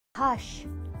Hush,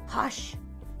 hush,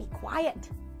 be quiet.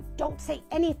 Don't say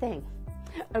anything.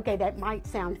 Okay, that might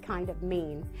sound kind of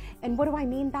mean. And what do I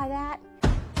mean by that?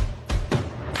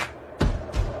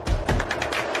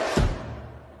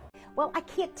 Well, I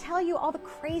can't tell you all the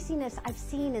craziness I've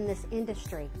seen in this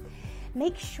industry.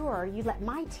 Make sure you let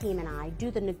my team and I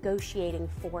do the negotiating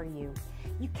for you.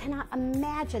 You cannot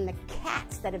imagine the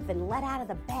cats that have been let out of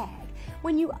the bag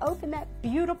when you open that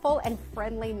beautiful and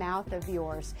friendly mouth of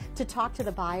yours to talk to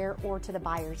the buyer or to the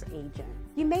buyer's agent.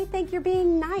 You may think you're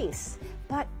being nice,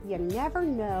 but you never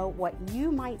know what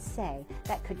you might say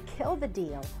that could kill the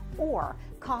deal or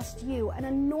cost you an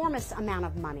enormous amount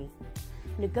of money.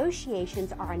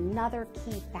 Negotiations are another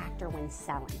key factor when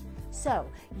selling. So,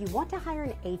 you want to hire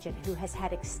an agent who has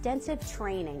had extensive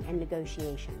training in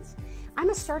negotiations. I'm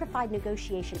a certified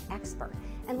negotiation expert,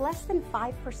 and less than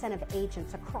 5% of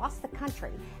agents across the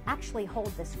country actually hold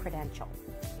this credential.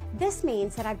 This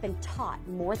means that I've been taught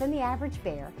more than the average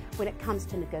bear when it comes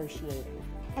to negotiating.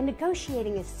 And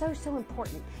negotiating is so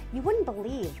important. You wouldn't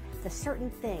believe the certain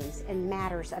things in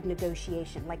matters of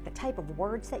negotiation, like the type of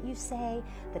words that you say,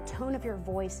 the tone of your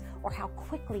voice, or how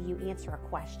quickly you answer a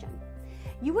question.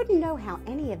 You wouldn't know how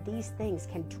any of these things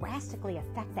can drastically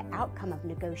affect the outcome of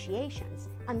negotiations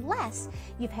unless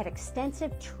you've had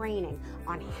extensive training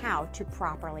on how to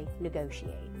properly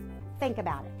negotiate. Think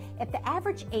about it. If the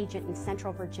average agent in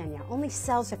Central Virginia only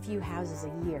sells a few houses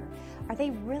a year, are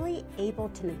they really able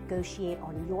to negotiate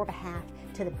on your behalf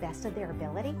to the best of their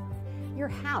ability? Your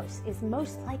house is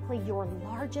most likely your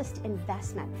largest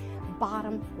investment.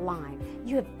 Bottom line,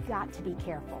 you have got to be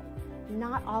careful.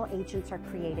 Not all agents are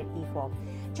created equal.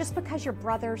 Just because your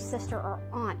brother, sister, or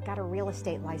aunt got a real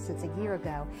estate license a year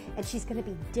ago and she's going to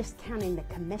be discounting the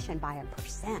commission by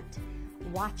 1%,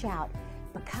 watch out,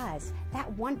 because that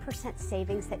 1%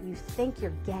 savings that you think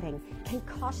you're getting can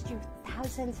cost you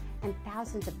thousands and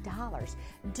thousands of dollars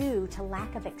due to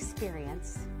lack of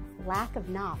experience, lack of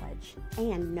knowledge,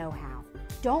 and know-how.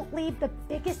 Don't leave the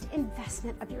biggest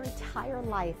investment of your entire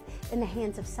life in the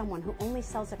hands of someone who only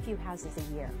sells a few houses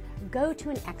a year. Go to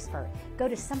an expert. Go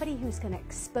to somebody who's going to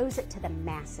expose it to the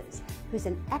masses, who's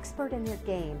an expert in their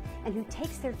game, and who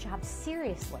takes their job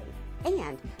seriously,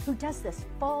 and who does this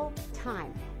full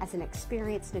time as an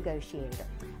experienced negotiator.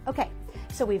 Okay,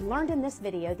 so we've learned in this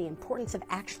video the importance of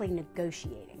actually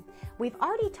negotiating. We've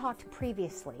already talked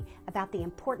previously about the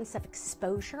importance of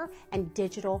exposure and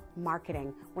digital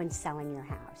marketing when selling your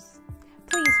house.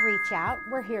 Please reach out.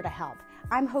 We're here to help.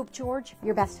 I'm Hope George,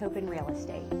 your best hope in real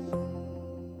estate.